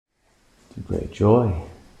a great joy,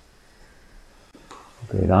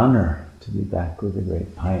 a great honor to be back with the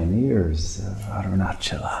great pioneers of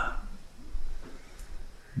Arunachala,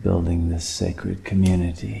 building this sacred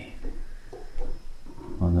community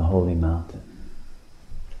on the holy mountain.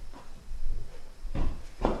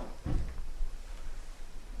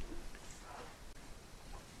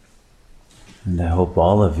 And I hope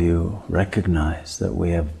all of you recognize that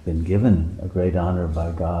we have been given a great honor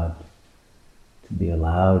by God to be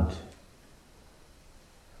allowed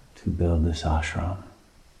to build this ashram,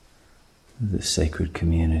 this sacred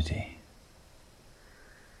community.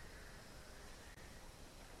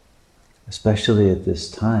 Especially at this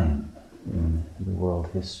time in the world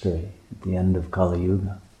history, at the end of Kali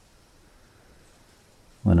Yuga,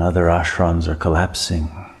 when other ashrams are collapsing,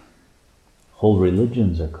 whole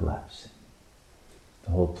religions are collapsing.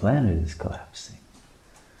 The whole planet is collapsing.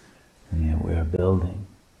 And yet we are building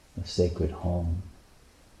a sacred home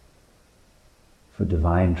for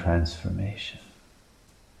divine transformation.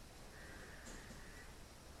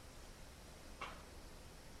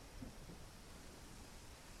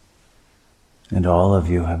 And all of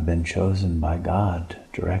you have been chosen by God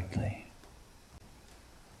directly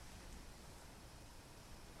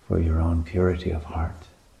for your own purity of heart,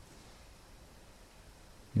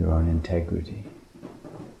 your own integrity,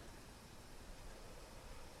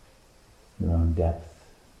 your own depth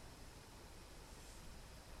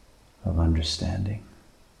of understanding,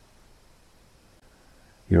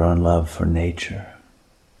 your own love for nature,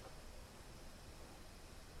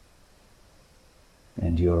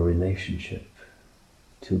 and your relationship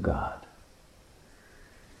to God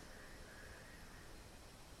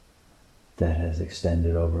that has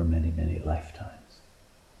extended over many, many lifetimes.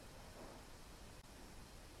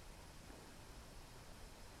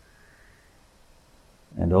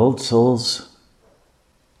 And old souls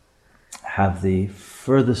have the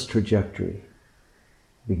furthest trajectory,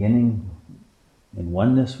 beginning in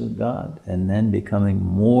oneness with God and then becoming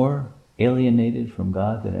more alienated from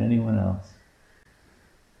God than anyone else.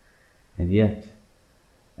 And yet,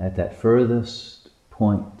 at that furthest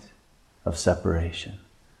point of separation,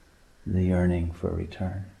 the yearning for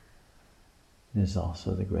return is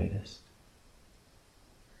also the greatest.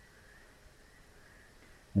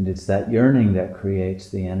 And it's that yearning that creates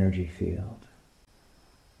the energy field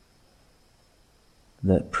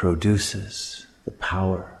that produces the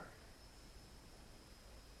power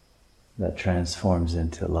that transforms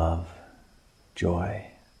into love, joy,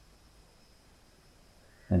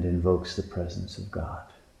 and invokes the presence of God.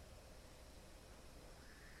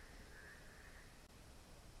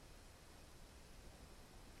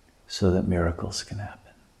 So that miracles can happen.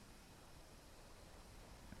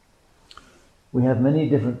 We have many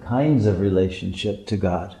different kinds of relationship to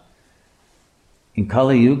God. In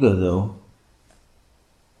Kali Yuga, though,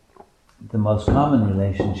 the most common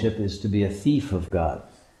relationship is to be a thief of God.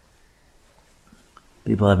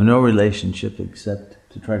 People have no relationship except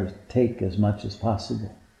to try to take as much as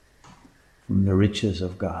possible from the riches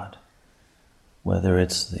of God, whether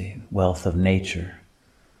it's the wealth of nature,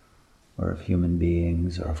 or of human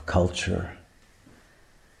beings, or of culture,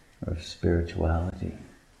 or of spirituality.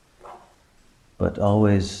 But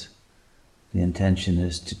always the intention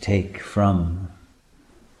is to take from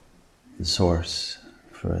the source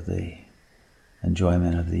for the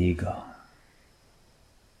enjoyment of the ego.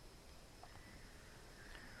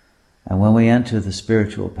 And when we enter the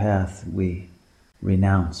spiritual path, we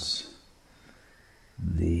renounce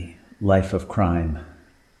the life of crime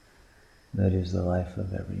that is the life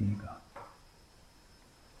of every ego.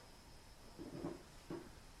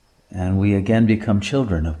 And we again become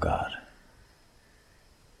children of God.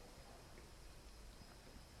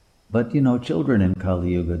 But children in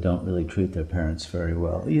Kali Yuga don't really treat their parents very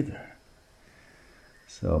well either.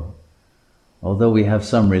 So, although we have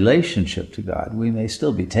some relationship to God, we may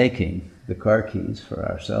still be taking the car keys for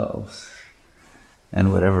ourselves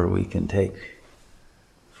and whatever we can take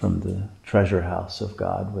from the treasure house of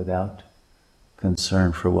God without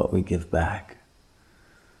concern for what we give back.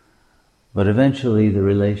 But eventually the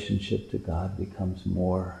relationship to God becomes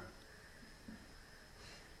more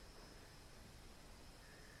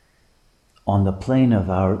on the plane of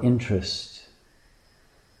our interest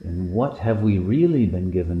in what have we really been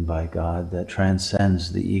given by God that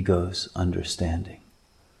transcends the ego's understanding.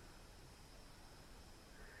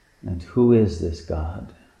 And who is this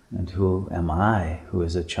God? And who am I, who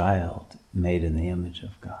is a child made in the image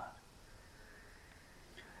of God?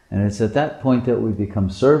 And it's at that point that we become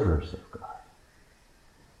servers of God.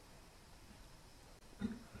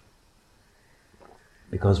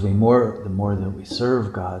 Because the more that we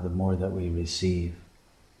serve God, the more that we receive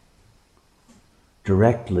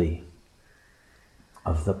directly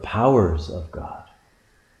of the powers of God.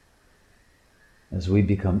 As we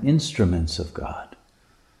become instruments of God,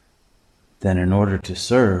 then in order to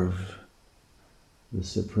serve, the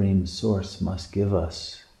Supreme Source must give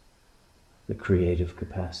us the creative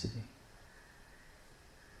capacity,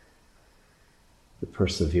 the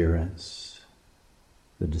perseverance,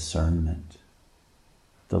 the discernment,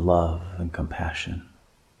 the love and compassion,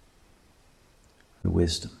 the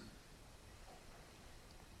wisdom.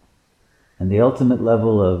 And the ultimate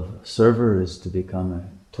level of server is to become a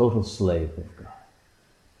total slave of God.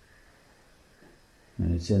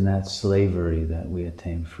 And it's in that slavery that we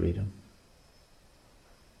attain freedom.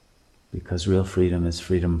 Because real freedom is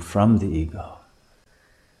freedom from the ego.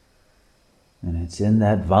 And it's in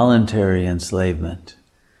that voluntary enslavement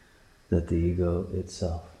that the ego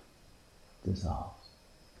itself dissolves.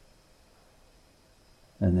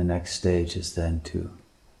 And the next stage is then to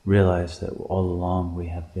realize that all along we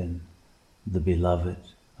have been the beloved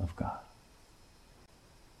of God.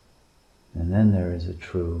 And then there is a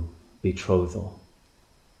true betrothal,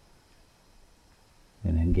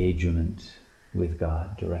 an engagement with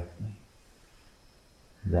God directly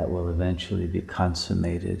that will eventually be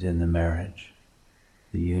consummated in the marriage,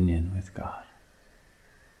 the union with God.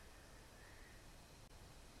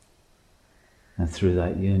 And through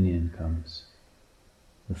that union comes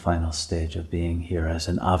the final stage of being here as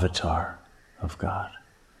an avatar of God,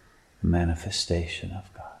 a manifestation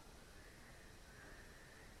of God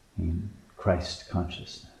in Christ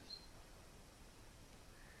consciousness,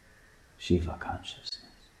 Shiva consciousness,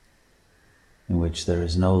 in which there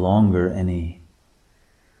is no longer any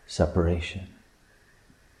separation.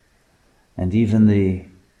 And even the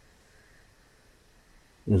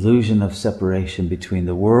illusion of separation between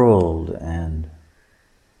the world and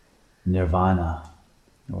nirvana,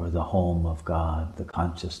 or the home of God, the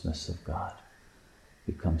consciousness of God,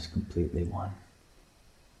 becomes completely one.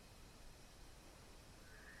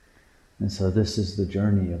 And so this is the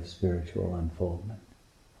journey of spiritual unfoldment.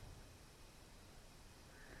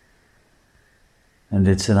 And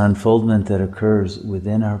it's an unfoldment that occurs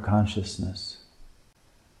within our consciousness.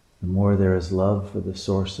 The more there is love for the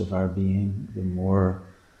source of our being, the more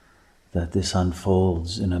that this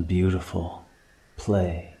unfolds in a beautiful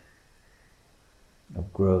play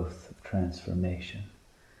of growth, of transformation,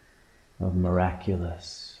 of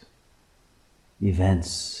miraculous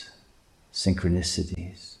events,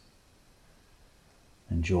 synchronicities,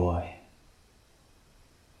 and joy.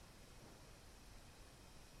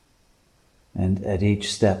 And at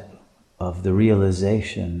each step of the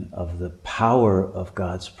realization of the power of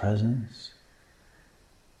God's presence,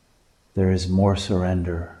 there is more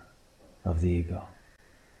surrender of the ego.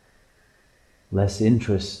 Less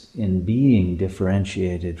interest in being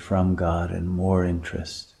differentiated from God and more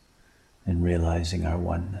interest in realizing our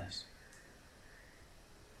oneness.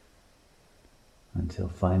 Until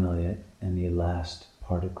finally any last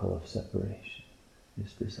particle of separation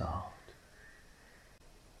is dissolved.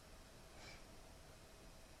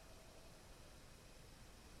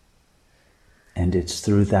 And it's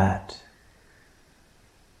through that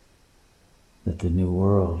the new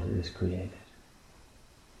world is created.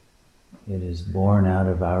 It is born out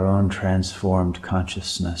of our own transformed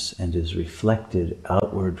consciousness and is reflected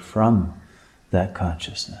outward from that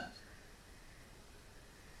consciousness.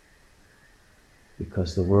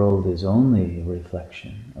 Because the world is only a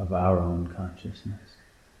reflection of our own consciousness.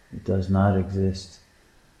 It does not exist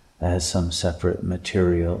as some separate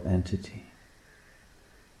material entity.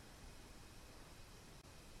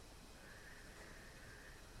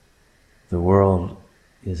 The world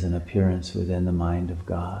is an appearance within the mind of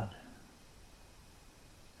God.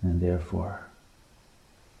 And therefore,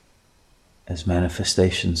 as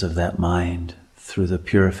manifestations of that mind, through the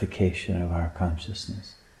purification of our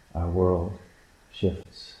consciousness, our world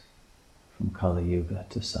shifts from Kali Yuga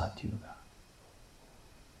to Sat Yuga.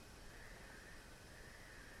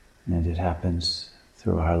 And it happens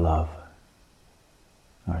through our love,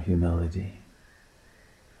 our humility,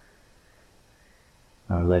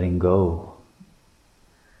 our letting go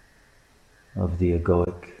of the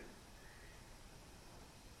egoic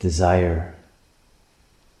desire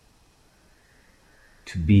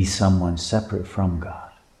to be someone separate from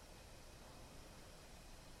God.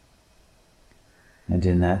 And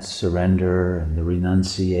in that surrender and the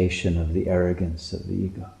renunciation of the arrogance of the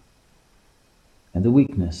ego, and the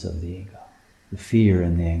weakness of the ego, the fear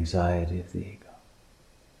and the anxiety of the ego,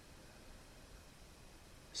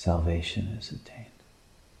 salvation is attained.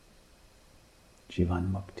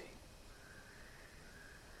 Jivan Mukti.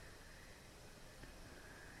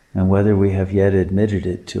 And whether we have yet admitted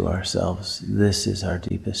it to ourselves, this is our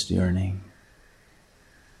deepest yearning.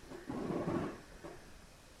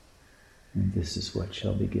 And this is what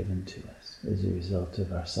shall be given to us as a result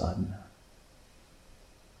of our sadhana.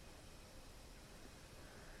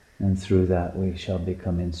 And through that we shall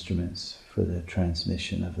become instruments for the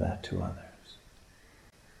transmission of that to others.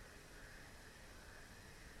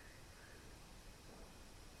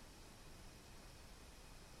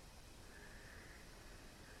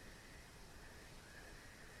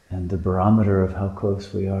 And the barometer of how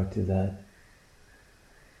close we are to that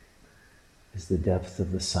is the depth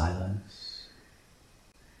of the silence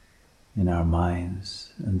in our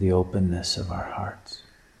minds and the openness of our hearts.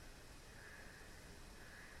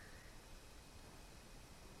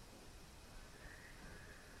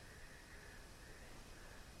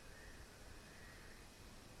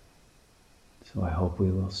 So I hope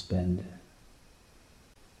we will spend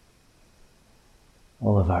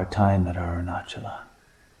all of our time at our Arunachala,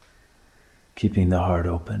 keeping the heart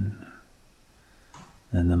open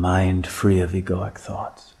and the mind free of egoic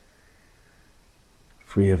thoughts,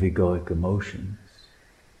 free of egoic emotions,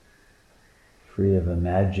 free of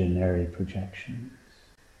imaginary projections,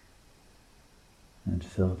 and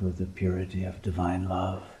filled with the purity of divine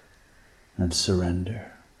love and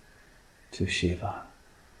surrender to Shiva,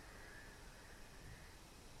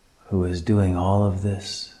 who is doing all of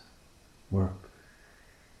this work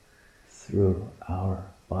through our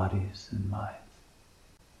bodies and minds.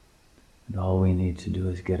 And all we need to do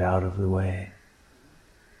is get out of the way,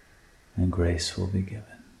 and grace will be given.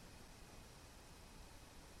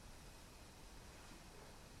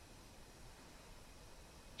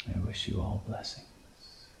 I wish you all blessings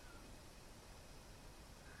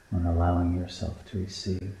on allowing yourself to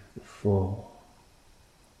receive the full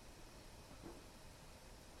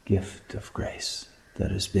gift of grace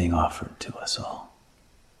that is being offered to us all.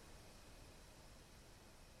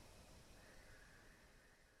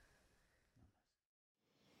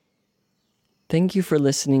 Thank you for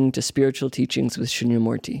listening to Spiritual Teachings with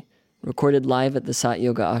Shunyamurti, recorded live at the Sat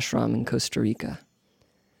Yoga Ashram in Costa Rica.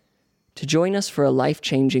 To join us for a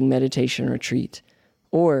life-changing meditation retreat,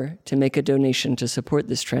 or to make a donation to support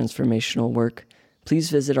this transformational work, please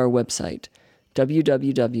visit our website,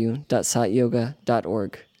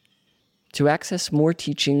 www.satyoga.org. To access more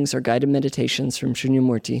teachings or guided meditations from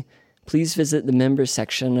Shunyamurti, please visit the members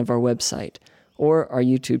section of our website or our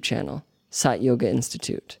YouTube channel, Sat Yoga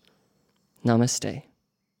Institute. Namaste.